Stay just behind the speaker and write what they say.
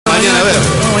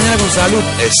mañana con salud.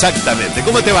 Exactamente.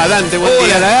 ¿Cómo te va, Dante? Buen Hola,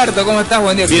 día. Lagarto, ¿cómo estás?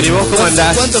 Buen día. Bien, ¿y vos cómo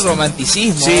andás? ¿Cuánto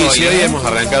romanticismo? Sí, hoy, hoy hemos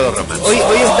arrancado romántico. Hoy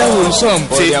estás dulzón,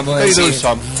 podríamos estoy decir.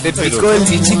 dulzón. Te Estoy picó dulzón.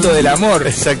 el bichito del amor.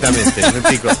 Exactamente, me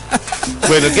pico.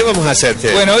 Bueno, ¿qué vamos a hacer,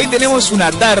 che? Bueno, hoy tenemos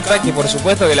una tarta que por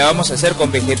supuesto que la vamos a hacer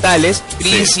con vegetales,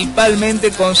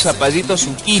 principalmente con zapallito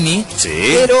zucchini. Sí.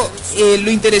 Pero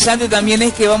lo interesante también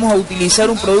es que vamos a utilizar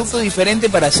un producto diferente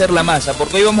para hacer la masa,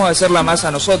 porque hoy vamos a hacer la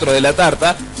masa nosotros de la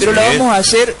tarta, pero la vamos a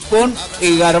hacer con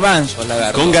garbanzos,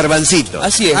 Lagarto. Con garbancito.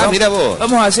 Así es. Mira vos.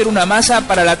 Vamos a hacer una masa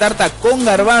para la tarta con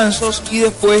garbanzos y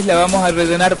después la vamos a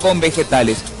rellenar con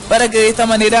vegetales, para que de esta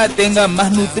manera tenga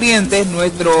más nutrientes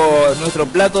nuestro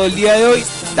plato del día de hoy,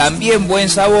 también buen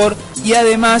sabor, y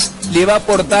además le va a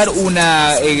aportar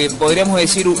una, podríamos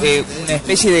decir, una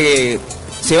especie de...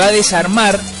 se va a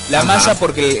desarmar la masa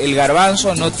porque el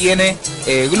garbanzo no tiene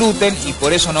gluten y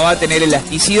por eso no va a tener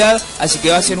elasticidad, así que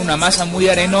va a ser una masa muy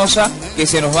arenosa que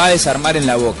se nos va a desarmar en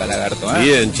la boca, Lagarto.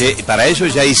 Bien, che, para eso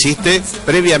ya hiciste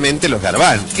previamente los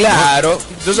garbanzos. Claro,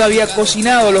 ¿no? Yo ya había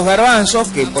cocinado los garbanzos,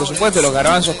 que por supuesto los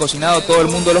garbanzos cocinados todo el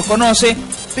mundo los conoce,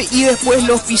 y después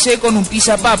los pisé con un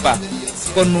pisapapa,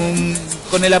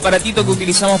 con el aparatito que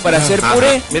utilizamos para hacer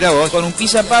puré. Mira vos. Con un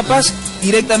pisapapas,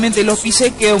 directamente los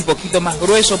pisé, queda un poquito más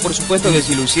grueso, por supuesto, que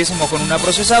si lo hiciésemos con una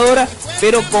procesadora,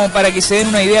 pero como para que se den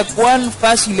una idea cuán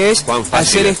fácil es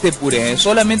hacer este puré.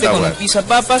 Solamente con un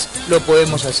pisapapas lo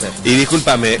podemos hacer. Y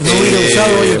discúlpame, No hubiera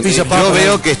usado hoy el pisapapas. yo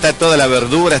veo que está toda la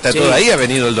verdura, está toda ahí, ha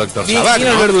venido el doctor Sabá, Vino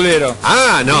 ¿no? el verdulero.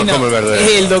 Ah, no, ¿cómo el verdulero?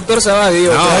 El doctor Sabá,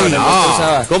 digo. El doctor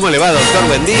Sabá. ¿Cómo le va, doctor?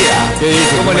 Buen día. ¿Qué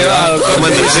dice? ¿Cómo le va, doctor? ¿Cómo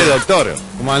anda usted, doctor?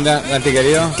 ¿Cómo anda, Dante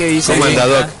querido? ¿Qué dice? ¿Cómo anda,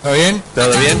 doc? ¿Está bien?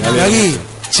 ¿Todo bien? Lagui,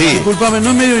 Sí. disculpame, ¿no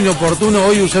es medio inoportuno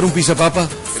hoy usar un pisapapa?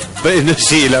 Bueno,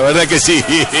 sí, la verdad que sí.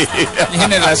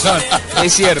 Tiene razón,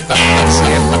 es cierto, es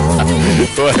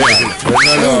cierto.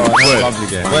 Bueno, No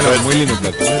compliqué. Bueno, muy lindo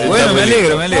plato. Bueno, me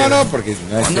alegro. No, porque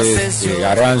es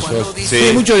garbanzos. Sí.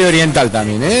 Sí, mucho de oriental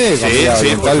también, ¿eh? Sí, Comida sí,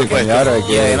 oriental, por supuesto. árabe,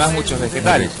 Y además muchos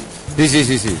vegetales.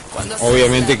 Sí.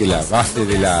 Obviamente que la base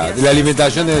de la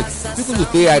alimentación de... Yo cuando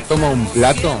usted toma un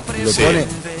plato y lo pone,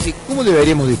 dice, ¿cómo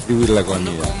deberíamos distribuir la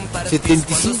comida?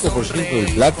 75%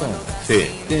 del plato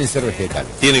tienen que ser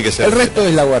vegetales. Tiene que ser. El resto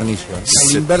es la guarnición,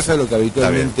 a la inversa de lo que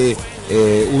habitualmente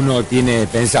uno tiene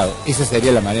pensado. Esa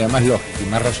sería la manera más lógica y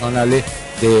más razonable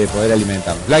de poder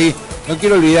alimentarnos. Lagui, no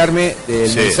quiero olvidarme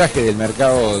del mensaje del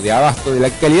mercado de abasto, de la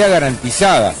calidad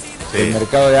garantizada del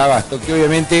mercado de abasto, que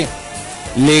obviamente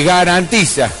le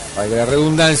garantiza, para la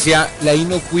redundancia, la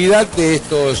inocuidad de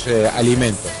estos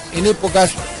alimentos. En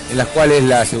épocas en las cuales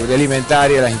la seguridad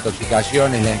alimentaria, las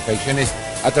intoxicaciones, las infecciones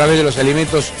a través de los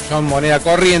alimentos son moneda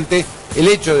corriente, el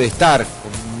hecho de estar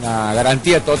con una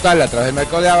garantía total a través del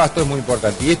mercado de abasto es muy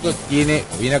importante. Y esto viene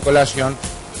a colación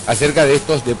acerca de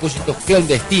estos depósitos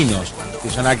clandestinos, que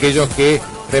son aquellos que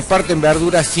reparten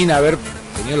verduras sin haber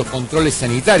tenido los controles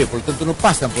sanitarios, por lo tanto no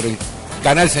pasan por el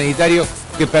canal sanitario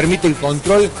que permite el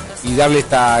control y darle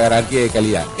esta garantía de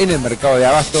calidad. En el mercado de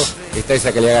abasto está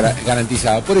esa calidad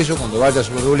garantizada. Por eso, cuando vaya a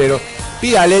su verdulero,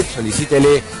 pídale,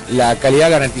 solicítele la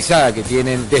calidad garantizada que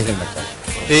tienen desde el mercado.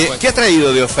 ¿Qué ha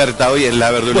traído de oferta hoy en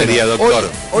la verdulería, doctor?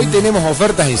 Hoy tenemos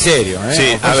ofertas en serio, Sí,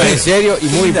 ofertas a ver. en serio y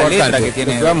muy importante. Que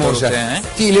tiene Vamos usted,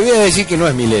 Sí, le voy a decir que no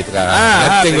es mi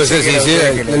letra. Tengo que ser sincero,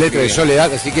 es la letra de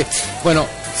Soledad, así que, bueno,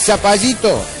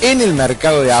 zapallito en el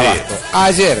mercado de abasto.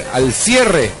 Ayer, al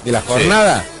cierre de la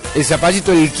jornada, el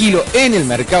zapallito del kilo en el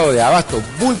mercado de abasto,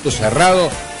 bulto cerrado,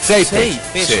 6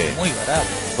 pesos. Muy barato.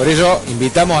 Por eso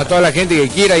invitamos a toda la gente que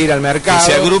quiera ir al mercado.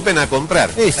 Que se agrupen a comprar.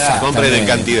 Compren en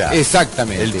cantidad.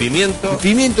 Exactamente. El pimiento. El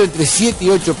pimiento entre 7 y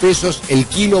 8 pesos el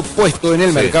kilo puesto en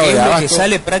el mercado Es de lo abasto. que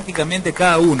sale prácticamente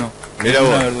cada uno. Mirá en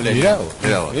vos. una verdulería.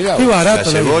 Mirá vos. Qué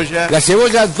barato. La cebolla. La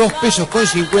cebolla 2 pesos con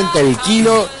 50 el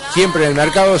kilo, siempre en el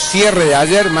mercado, cierre de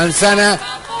ayer, manzana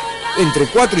entre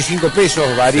 4 y 5 pesos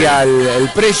varía el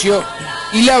precio,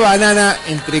 y la banana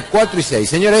entre 4 y 6.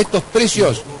 Señora, estos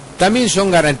precios también son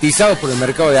garantizados por el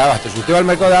mercado de abasto. Si usted va al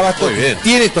mercado de abasto,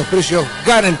 tiene estos precios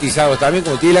garantizados también,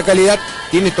 como tiene la calidad,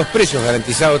 tiene estos precios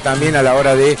garantizados también a la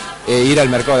hora de ir al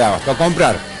mercado de abasto, a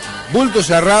comprar bulto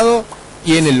cerrado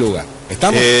y en el lugar.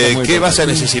 ¿Estamos? ¿Qué vas a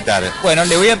necesitar? Bueno,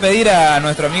 le voy a pedir a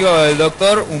nuestro amigo el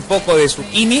doctor un poco de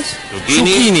zucchinis.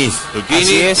 Zucchinis.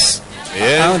 Así es.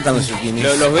 Bien. ¿Dónde están los zucchinis?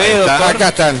 Los veo, doctor. Acá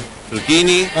están.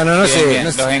 Zucchini. Bueno, no sé. Bien,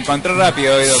 No sé. los encontré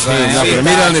rápido hoy, doctor. No, pero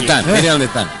mira dónde están, mira dónde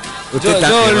están. Yo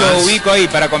lo ubico ahí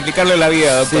para complicarle la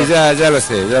vida, doctor. Sí, ya lo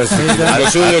sé. Lo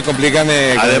suyo es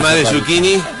complicarme. Además de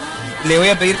zucchini, Le voy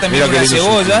a pedir también Mira unas qué lindo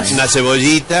cebollas. una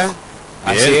cebollita.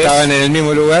 Así Bien. es. Estaban en el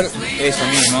mismo lugar. Eso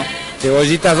mismo.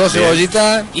 Cebollitas, 2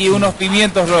 cebollitas. Y unos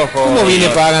pimientos rojos. ¿Cómo viene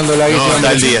pagando la guisa? No,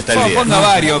 está el día, está el día. Ponga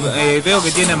varios, veo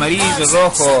que tiene amarillo,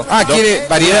 rojo. ¿Quiere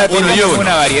variedad? Uno y uno.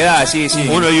 Una variedad, sí.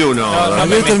 Uno y uno.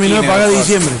 Ayer terminó de pagar de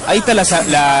diciembre. Ahí está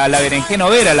la berenjena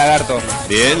overa, lagarto.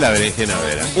 Bien, la berenjena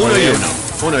vera. Uno y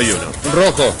uno. Un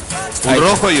rojo. Un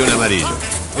rojo y un amarillo.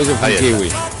 Eso fue Ahí un está.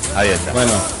 kiwi. Ahí está.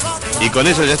 Bueno, ¿Y con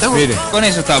eso ya estamos? mire. Con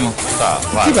eso estamos.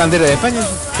 ¿Qué bandera de España?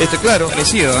 Claro.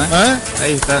 Parecido, ¿eh? ¿Ah?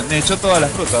 Ahí está. Me echó todas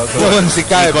las frutas, doctor. Bueno, se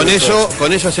cae. Y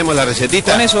con eso hacemos la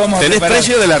recetita. Con eso vamos a ¿Tenés preparar.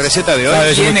 precio de la receta de hoy? Ah,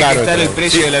 es muy Tiene que caro estar esto. el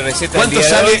precio de la receta del ¿Cuánto día de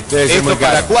sale hoy. Debe ser esto muy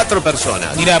para caro. 4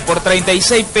 personas? Mira, por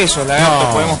 36 pesos, lagarto,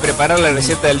 No. podemos preparar la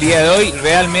receta del día de hoy.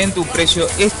 Realmente un precio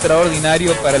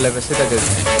extraordinario para la receta que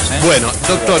tenemos, ¿eh? Bueno,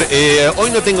 doctor,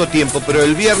 hoy no tengo tiempo, pero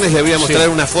el viernes le voy a mostrar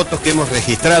unas fotos que hemos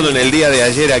registrado en el día de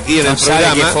ayer aquí en No el sabe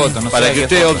programa qué foto, no para sabe que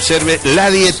qué usted foto. observe la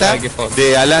dieta sabe qué foto.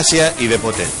 de Alasia y de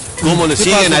Potencia. Cómo le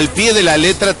siguen al pie de la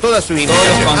letra todas sus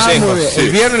indicaciones. consejos. Muy bien. Sí. El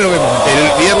viernes lo vemos.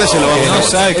 El viernes se lo vamos a No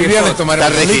mostrar. sabe El qué viernes foto.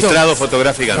 tomaremos. Está registrado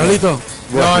fotográficamente. Carlito,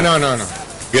 No.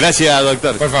 Gracias,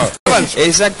 doctor. Por favor.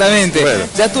 Exactamente. Bueno.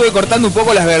 Ya estuve cortando un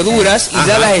poco las verduras y ya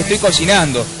Ajá. las estoy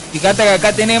cocinando. Fíjate que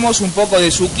acá tenemos un poco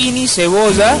de zucchini,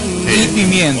 cebolla y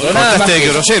pimiento. Nada más Cortaste que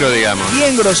eso. grosero, digamos.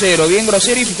 Bien grosero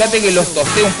y fíjate que los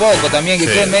tosté un poco también, que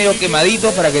Sí. queden medio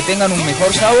quemaditos para que tengan un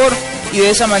mejor sabor y de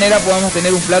esa manera podemos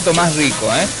tener un plato más rico,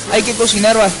 ¿eh? Hay que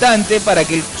cocinar bastante para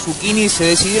que el zucchini se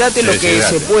deshidrate lo que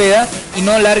deshidrate. se pueda y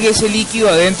no largue ese líquido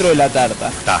adentro de la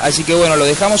tarta. Ta. Así que bueno, lo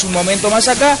dejamos un momento más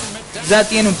acá, ya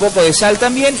tiene un poco de sal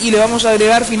también y le vamos a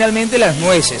agregar finalmente las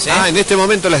nueces, ¿eh? En este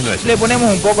momento las nueces. Le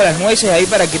ponemos un poco las nueces ahí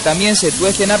para que también se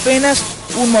tuesten apenas,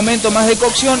 un momento más de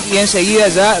cocción y enseguida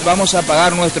ya vamos a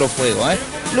apagar nuestro fuego, ¿eh?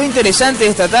 Lo interesante de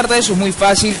esta tarta, eso es muy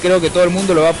fácil, creo que todo el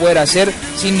mundo lo va a poder hacer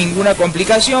sin ninguna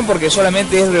complicación porque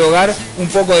solamente es rehogar un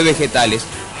poco de vegetales.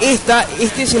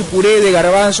 Este es el puré de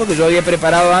garbanzo que yo había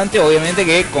preparado antes, obviamente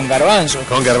que con garbanzos.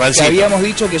 Con garbancito. Que habíamos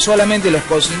dicho que solamente los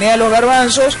cociné a los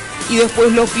garbanzos y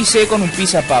después los pisé con un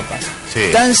pisapapas. Sí.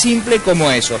 Tan simple como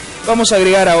eso. Vamos a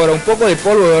agregar ahora un poco de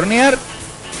polvo de hornear.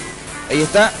 Ahí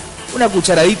está. Una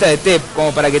cucharadita de té,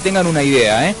 como para que tengan una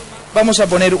idea, ¿eh? Vamos a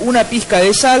poner una pizca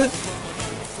de sal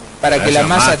para que Eso la es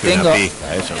masa más que tenga... una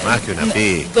pizca, eso es más que una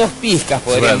pizca. 2 pizcas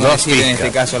podríamos Bueno, 2 decir en pizcas.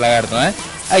 este caso, lagarto, ¿eh?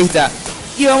 Ahí está.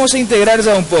 Y vamos a integrar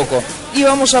ya un poco. Y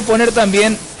vamos a poner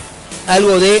también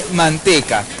algo de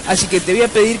manteca. Así que te voy a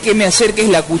pedir que me acerques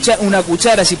una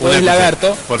cuchara, si podés, Una cuchara.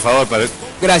 lagarto. Por favor, para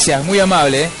Gracias, muy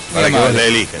amable, ¿eh? Muy que vos amable. la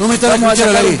elijas. no me está la Vamos a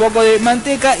cuchara sacar ahí. un poco de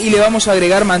manteca y le vamos a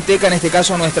agregar manteca, en este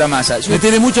caso, a nuestra masa. Le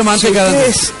tiene mucha manteca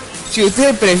dentro. Si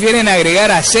ustedes prefieren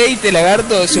agregar aceite,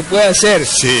 lagarto, se puede hacer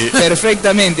Sí.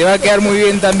 perfectamente, va a quedar muy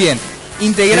bien también.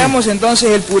 Integramos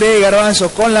entonces el puré de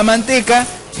garbanzos con la manteca,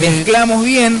 mezclamos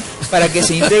bien para que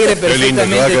se integre Qué lindo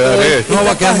que va a perfectamente quedar todo esto. No,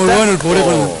 va a quedar muy bueno el puré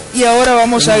con... Y ahora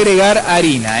vamos a agregar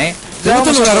harina, ¿eh? ¿Te Ya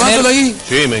gustan vamos los a garbanzos poner- ahí?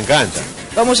 Sí, me encanta.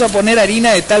 Vamos a poner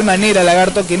harina de tal manera,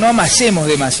 lagarto, que no amasemos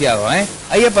demasiado, ¿eh?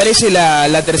 Ahí aparece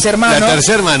la tercer mano. La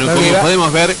tercer mano, La como que va-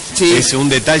 podemos ver, Sí. es un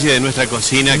detalle de nuestra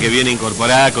cocina que viene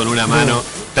incorporada con una mano.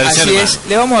 Tercer Así mano. es,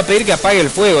 le vamos a pedir que apague el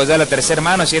fuego, ya la tercer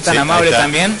mano, si es tan Sí, amable ahí está.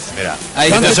 también. Mirá. Ahí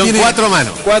Estas está. son tiene? 4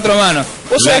 manos. 4 manos.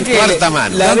 Vos La sabés que cuarta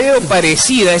mano. la veo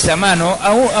parecida esa mano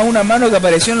a una mano que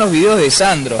apareció en los videos de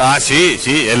Sandro. Sí,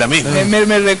 es la misma.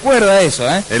 Me recuerda a eso,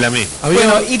 ¿eh? Es la misma.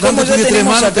 Bueno, y como ya tiene 3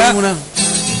 tenemos manos, acá- tengo una...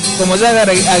 Como ya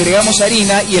agregamos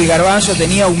harina y el garbanzo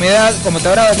tenía humedad, como te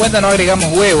habrás dado cuenta no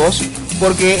agregamos huevos,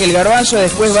 porque el garbanzo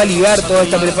después va a ligar toda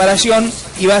esta preparación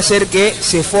y va a hacer que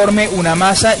se forme una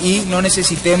masa y no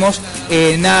necesitemos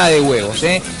nada de huevos,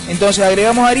 ¿eh? Entonces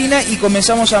agregamos harina y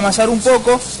comenzamos a amasar un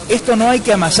poco. Esto no hay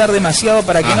que amasar demasiado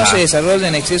para que no Ajá. se desarrolle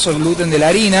en exceso el gluten de la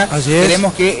harina. Así es.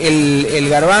 Queremos que el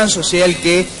garbanzo sea el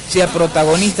que sea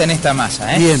protagonista en esta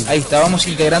masa, ¿eh? Bien. Ahí está, vamos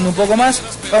integrando un poco más.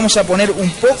 Vamos a poner un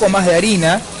poco más de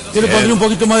harina. Yo le pondría un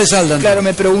poquito más de sal, Dante. Claro,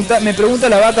 me pregunta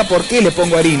la vaca por qué le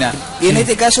pongo harina. Y en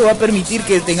este caso va a permitir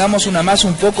que tengamos una masa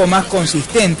un poco más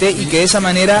consistente y que de esa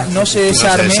manera no se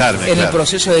desarme, en el claro.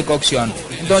 proceso de cocción.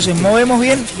 Entonces movemos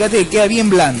bien, fíjate que queda bien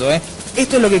blando, ¿eh?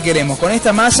 Esto es lo que queremos. Con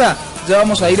esta masa ya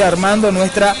vamos a ir armando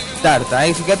nuestra tarta,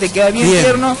 ¿eh? Fíjate, queda bien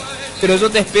tierno, pero yo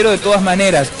te espero de todas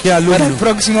maneras Qué alumno. para el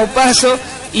próximo paso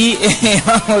y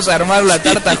vamos a armar la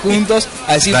tarta juntos,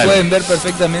 así Dale. pueden ver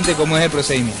perfectamente cómo es el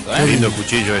procedimiento, Qué ¿eh? lindo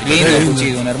cuchillo este. Lindo lindo.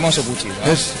 cuchillo, un hermoso cuchillo,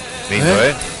 ¿eh? Lindo,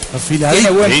 ¿eh? Afiladito.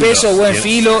 Tiene buen Lindo, peso, buen bien.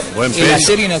 filo, Buen el peso.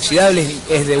 acero inoxidable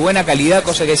es de buena calidad,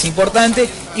 cosa que es importante.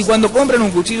 Y cuando compran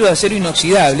un cuchillo de acero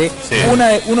inoxidable, Sí.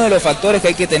 uno de los factores que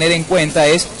hay que tener en cuenta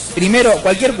es, primero,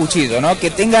 cualquier cuchillo, ¿no? Que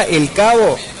tenga el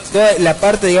cabo, toda la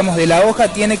parte, digamos, de la hoja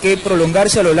tiene que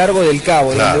prolongarse a lo largo del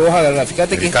cabo, Claro. donde vos agarrás.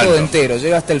 Fíjate El que es canto. todo entero,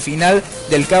 llega hasta el final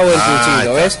del cabo del cuchillo,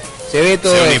 está. ¿ves? se ve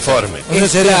todo uniforme.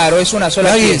 Claro, es una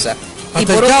sola pieza. Y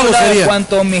por otro lado,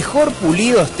 cuanto mejor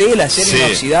pulido esté el acero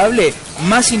inoxidable,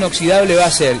 más inoxidable va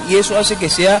a ser. Y eso hace que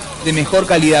sea de mejor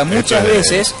calidad. Muchas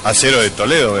veces... Acero de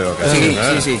Toledo veo acá.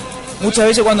 Sí. Muchas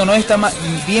veces cuando no está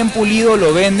bien pulido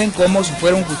lo venden como si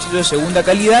fuera un cuchillo de segunda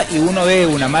calidad y uno ve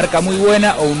una marca muy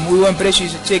buena o un muy buen precio y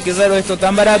dice, che, qué raro esto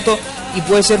tan barato, y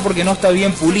puede ser porque no está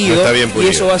bien pulido, y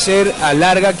eso va a ser a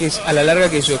la larga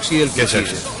que se oxide el cuchillo.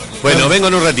 Bueno, vengo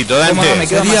en un ratito, Dante.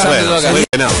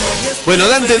 Bueno,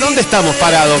 Dante, ¿dónde estamos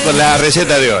parados con la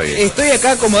receta de hoy? Estoy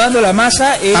acá acomodando la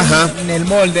masa en el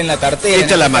molde, en la tartera.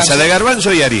 Esta es la masa de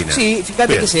garbanzo y harina. Sí,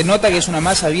 fíjate que se nota que es una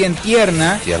masa bien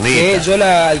tierna, que yo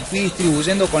la fui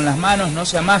distribuyendo con las manos, no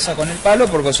se amasa con el palo,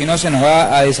 porque si no se nos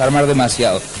va a desarmar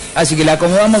demasiado. Así que la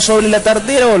acomodamos sobre la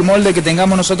tartera o el molde que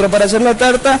tengamos nosotros para hacer la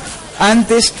tarta.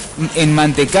 Antes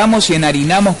enmantecamos y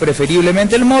enharinamos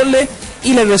preferiblemente el molde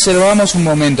y le reservamos un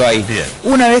momento ahí. Bien.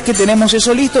 Una vez que tenemos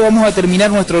eso listo, vamos a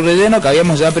terminar nuestro relleno que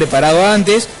habíamos ya preparado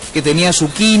antes, que tenía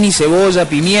zucchini, cebolla,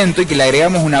 pimiento y que le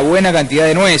agregamos una buena cantidad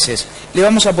de nueces. Le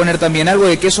vamos a poner también algo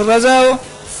de queso rallado,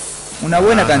 una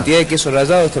buena cantidad de queso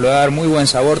rallado, esto le va a dar muy buen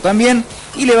sabor también,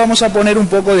 y le vamos a poner un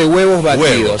poco de huevos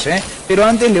batidos, pero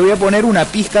antes le voy a poner una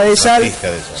pizca de sal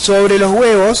sobre los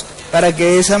huevos para que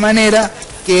de esa manera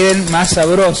queden más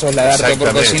sabrosos, lagarto,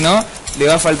 porque si no le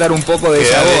va a faltar un poco de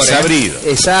sabor. Desabrido.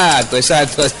 Exacto,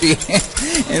 sí.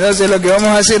 Entonces lo que vamos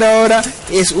a hacer ahora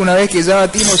es, una vez que ya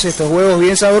batimos estos huevos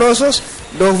bien sabrosos,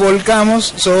 los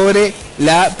volcamos sobre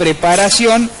la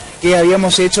preparación que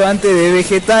habíamos hecho antes de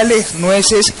vegetales,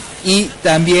 nueces y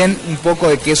también un poco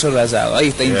de queso rallado. Ahí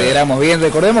está, integramos bien.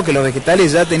 Recordemos que los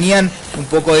vegetales ya tenían un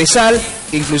poco de sal,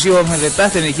 que inclusive vos me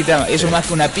retaste y me dijiste, eso más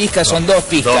que una pizca, son 2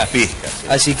 pizcas. 2 pizcas.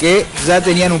 Así que ya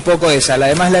tenían un poco de sal.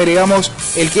 Además le agregamos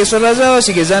el queso rallado,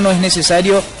 así que ya no es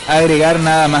necesario agregar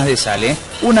nada más de sal.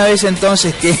 Una vez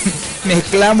entonces que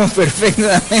mezclamos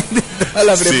perfectamente toda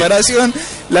la preparación,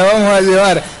 la vamos a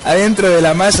llevar adentro de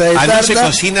la masa de tarta. ¿No se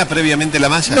cocina previamente la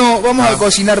masa? No, vamos a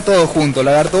cocinar todo junto,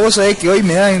 lagarto. Vos sabés que hoy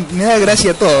me da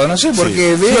gracia todo, no sé,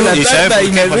 porque veo la tarta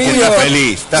y me río. Está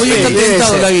feliz, está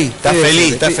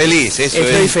feliz.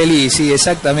 Estoy feliz, sí,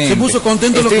 exactamente. Se puso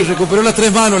contento lo que recuperó las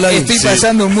 3 manos, Lagui. Estoy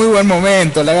pasando un muy buen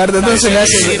momento, lagarto, entonces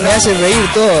me hace reír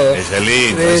todo. Es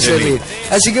lindo.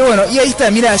 Así que bueno, y ahí está,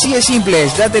 mira, así de simple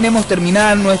es. Ya tenemos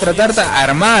terminada nuestra tarta,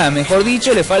 armada, mejor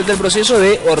dicho, le falta el proceso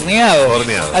de horneado.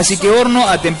 Así que horno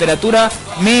a temperatura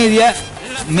media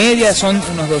son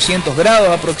unos 200 grados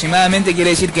aproximadamente,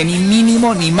 quiere decir que ni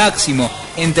mínimo ni máximo,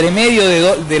 entre medio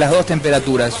de las dos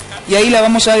temperaturas. Y ahí la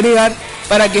vamos a agregar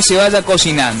para que se vaya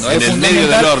cocinando. En el medio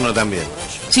del horno también.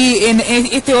 Sí,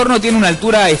 este horno tiene una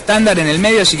altura estándar en el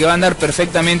medio, así que va a andar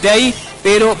perfectamente ahí,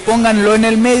 pero pónganlo en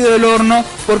el medio del horno,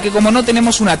 porque como no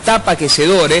tenemos una tapa que se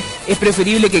dore, es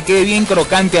preferible que quede bien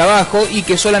crocante abajo y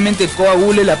que solamente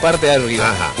coagule la parte de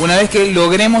arriba. Ajá. Una vez que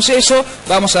logremos eso,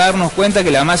 vamos a darnos cuenta que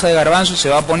la masa de garbanzo se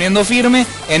va poniendo firme.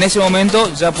 En ese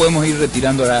momento ya podemos ir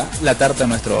retirando la tarta a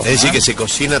nuestro horno. Es decir, que se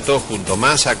cocina todo junto,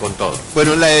 masa con todo.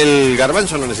 Bueno, ¿el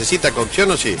garbanzo no necesita cocción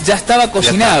o sí? Ya estaba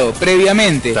cocinado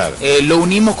previamente. Claro. Lo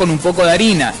unimos con un poco de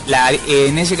harina.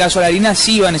 En ese caso la harina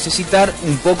sí va a necesitar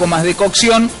un poco más de cocción,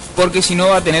 porque si no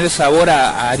va a tener sabor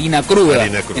a harina cruda.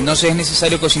 Entonces es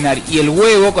necesario cocinar. Y el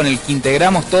huevo con el que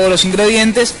integramos todos los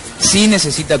ingredientes sí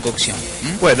necesita cocción.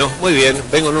 Bueno, muy bien.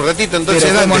 Vengo en un ratito,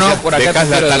 entonces por acá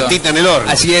dejás la tartita en el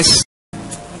horno. Así es.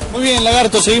 Muy bien,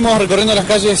 lagarto, seguimos recorriendo las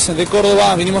calles de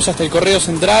Córdoba, vinimos hasta el Correo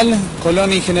Central,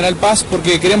 Colón y General Paz,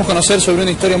 porque queremos conocer sobre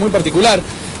una historia muy particular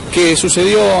que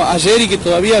sucedió ayer y que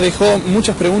todavía dejó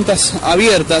muchas preguntas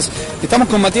abiertas. Estamos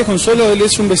con Matías Consuelo, él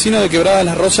es un vecino de Quebrada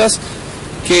Las Rosas,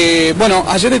 que, bueno,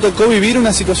 ayer le tocó vivir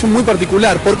una situación muy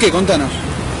particular. ¿Por qué? Contanos.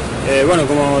 Bueno,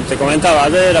 como te comentaba,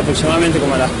 ayer aproximadamente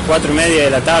como a las 4:30 de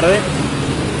la tarde,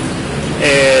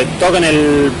 tocan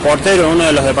el portero en uno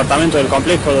de los departamentos del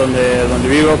complejo donde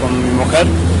vivo con mi mujer,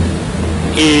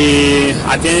 y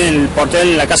atienden el portero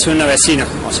en la casa de una vecina,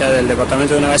 o sea, del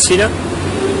departamento de una vecina,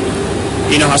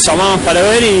 y nos asomamos para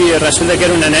ver y resulta que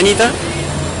era una nenita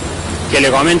que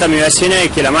le comenta a mi vecina y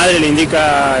que la madre le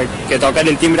indica que tocar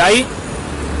el timbre ahí,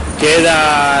 que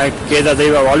ella te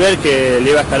iba a volver, que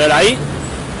le iba a esperar ahí.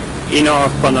 Y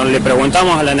cuando le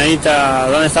preguntamos a la nenita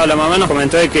dónde estaba la mamá, nos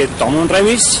comentó de que tomó un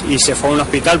remis y se fue a un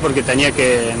hospital porque tenía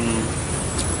que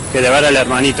llevar al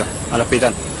hermanito al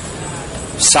hospital.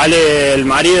 Sale el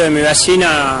marido de mi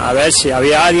vecina a ver si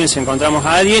había alguien, si encontramos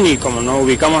a alguien, y como no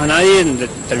ubicamos a nadie,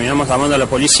 terminamos llamando a la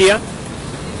policía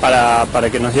para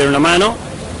que nos diera una mano.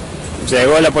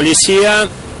 Llegó la policía,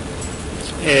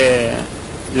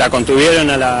 la contuvieron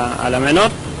a la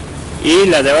menor, y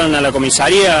la llevaron a la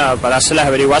comisaría para hacer las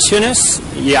averiguaciones,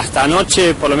 y hasta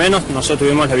anoche por lo menos nosotros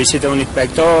tuvimos la visita de un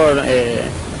inspector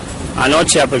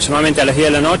anoche aproximadamente a las 10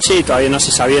 de la noche, y todavía no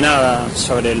se sabía nada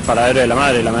sobre el paradero de la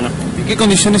madre, la menor. ¿En qué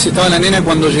condiciones estaba la nena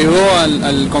cuando llegó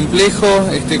al complejo?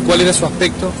 ¿Cuál era su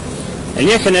aspecto? En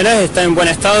líneas generales está en buen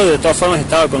estado, de todas formas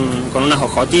estaba con unas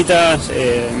ojotitas,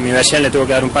 mi vecina le tuvo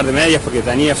que dar un par de medias porque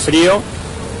tenía frío,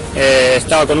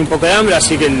 estaba con un poco de hambre,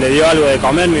 así que le dio algo de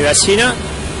comer mi vecina,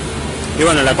 y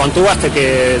bueno, la contuvo hasta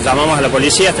que llamamos a la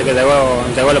policía, hasta que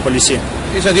llegó a la policía.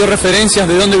 ¿Ella dio referencias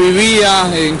de dónde vivía,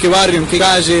 en qué barrio, en qué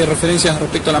calle, referencias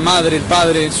respecto a la madre, el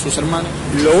padre, sus hermanos?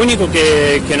 Lo único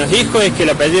que nos dijo es que el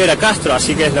apellido era Castro,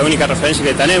 así que es la única referencia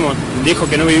que tenemos. Dijo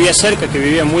que no vivía cerca, que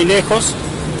vivía muy lejos,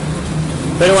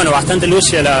 pero bueno, bastante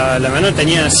lúcida la menor,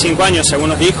 tenía 5 años según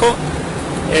nos dijo,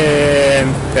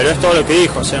 pero es todo lo que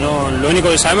dijo. O sea, no, lo único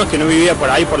que sabemos es que no vivía por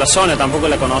ahí, por la zona, tampoco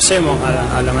la conocemos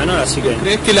a la menor, así que...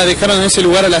 ¿Crees que la dejaron en ese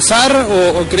lugar al azar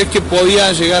o crees que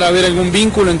podía llegar a haber algún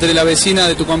vínculo entre la vecina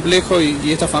de tu complejo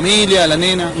y esta familia, la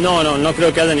nena? No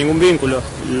creo que haya ningún vínculo.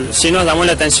 Sí nos llamó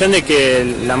la atención de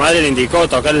que la madre le indicó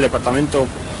tocar el departamento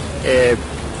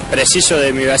preciso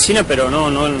de mi vecina, pero no,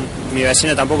 mi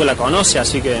vecina tampoco la conoce,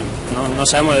 así que no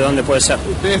sabemos de dónde puede ser.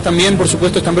 Ustedes también, por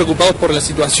supuesto, están preocupados por la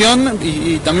situación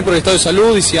y también por el estado de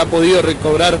salud y si ha podido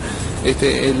recobrar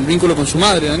el vínculo con su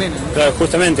madre, la nena. Claro,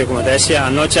 justamente, como te decía,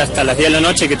 anoche hasta las 10 de la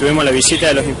noche que tuvimos la visita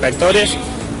de los inspectores,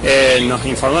 nos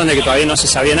informaron de que todavía no se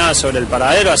sabía nada sobre el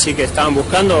paradero, así que estaban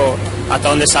buscando, hasta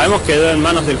donde sabemos quedó en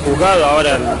manos del juzgado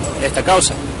ahora esta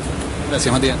causa.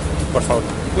 Gracias, Matías. Por favor.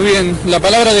 Muy bien, la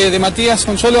palabra de Matías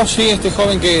Consuelo, sí, este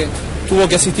joven que tuvo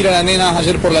que asistir a la nena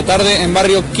ayer por la tarde en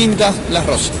barrio Quintas Las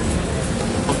Rosas.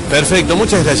 Perfecto,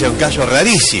 muchas gracias. Un caso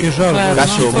rarísimo. Qué raro, Un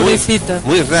caso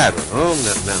muy raro, ¿no?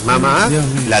 Una mamá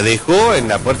la dejó en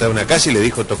la puerta de una casa y le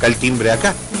dijo, toca el timbre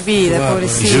acá. Vida,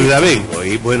 pobrecita. Y yo ya vengo.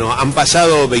 Y bueno, han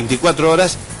pasado 24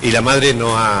 horas y la madre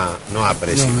no ha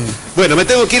aparecido. Bueno, me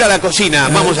tengo que ir a la cocina.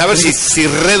 Vamos a ver si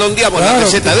redondeamos la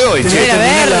receta de hoy.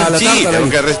 Sí, tengo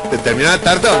que terminar la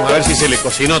tarta. Vamos a ver si se le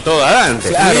cocinó todo a Dante.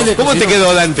 Claro. ¿Cómo te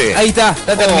quedó, Dante? Ahí está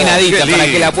terminadita para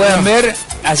que la puedan ver.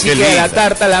 Así Qué que linda. la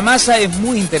tarta, la masa es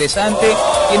muy interesante,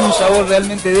 tiene un sabor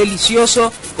realmente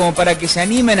delicioso, como para que se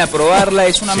animen a probarla.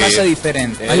 Es una masa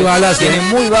diferente. Ahí va la Tiene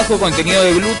muy bajo contenido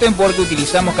de gluten porque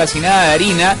utilizamos casi nada de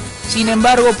harina. Sin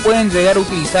embargo, pueden llegar a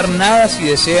utilizar nada si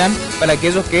desean para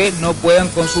aquellos que no puedan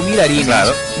consumir harinas.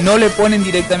 Claro. No le ponen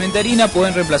directamente harina,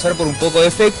 pueden reemplazar por un poco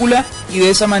de fécula y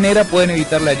de esa manera pueden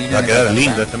evitar la harina. Va a quedar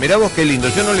lindo esto. Mirá vos qué lindo.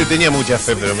 Yo no le tenía mucha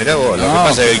fe, pero mirá vos. Lo que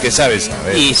pasa es que el que sabe,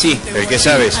 sabe. Y sí. El que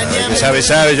sabe, sabe. El que sabe,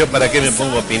 sabe. Yo para qué me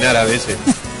pongo a opinar a veces.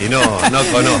 Y no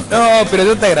conozco. No, pero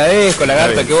yo te agradezco,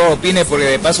 Lagarto, que vos opines porque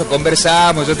de paso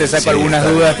conversamos, yo te saco algunas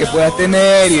dudas que puedas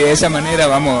tener y de esa manera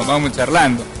vamos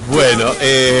charlando. Bueno,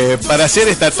 para hacer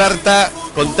esta tarta,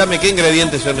 contame qué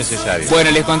ingredientes son necesarios. Bueno,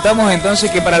 les contamos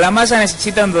entonces que para la masa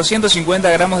necesitan 250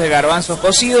 gramos de garbanzos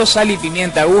cocidos, sal y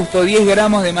pimienta a gusto, 10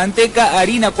 gramos de manteca,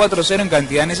 harina 4-0 en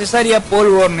cantidad necesaria,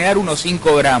 polvo de hornear unos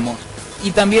 5 gramos.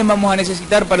 Y también vamos a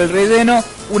necesitar para el relleno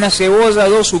una cebolla,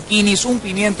 2 zucchinis, un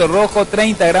pimiento rojo,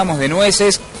 30 gramos de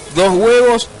nueces, 2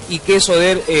 huevos y queso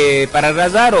para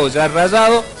rallar o ya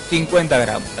rallado, 50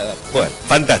 gramos. Bueno,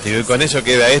 fantástico. Y con eso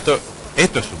queda esto.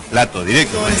 Esto es un plato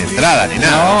directo, no hay entrada ni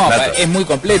nada. No, es muy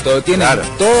completo, tiene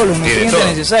todos los nutrientes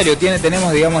necesarios.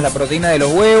 Tenemos, digamos, la proteína de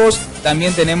los huevos,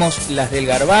 también tenemos las del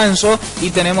garbanzo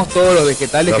y tenemos todos los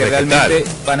vegetales realmente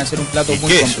van a ser un plato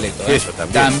muy completo. Queso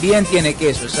también tiene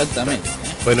queso, exactamente.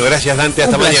 Bueno, gracias, Dante,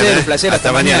 hasta mañana. Un placer,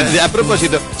 hasta mañana. A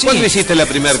propósito, ¿cuándo hiciste la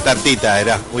primera tartita?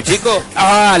 ¿Eras muy chico?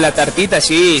 La tartita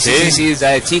sí, ya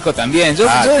de chico también. Yo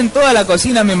en toda la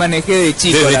cocina me manejé de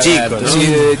chico. Desde chico, ¿no? Sí,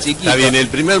 desde chiquito. Está bien, el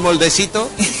primer moldecito.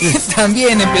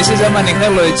 También empecé ya a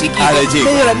manejarlo de chiquito. De chico.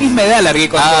 Tengo la misma edad, largué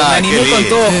con todo, me animé con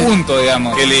todo junto,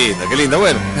 digamos. Qué lindo, qué lindo.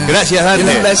 Bueno, gracias,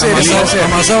 Dante. Un placer,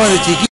 Amasaba de chiquito.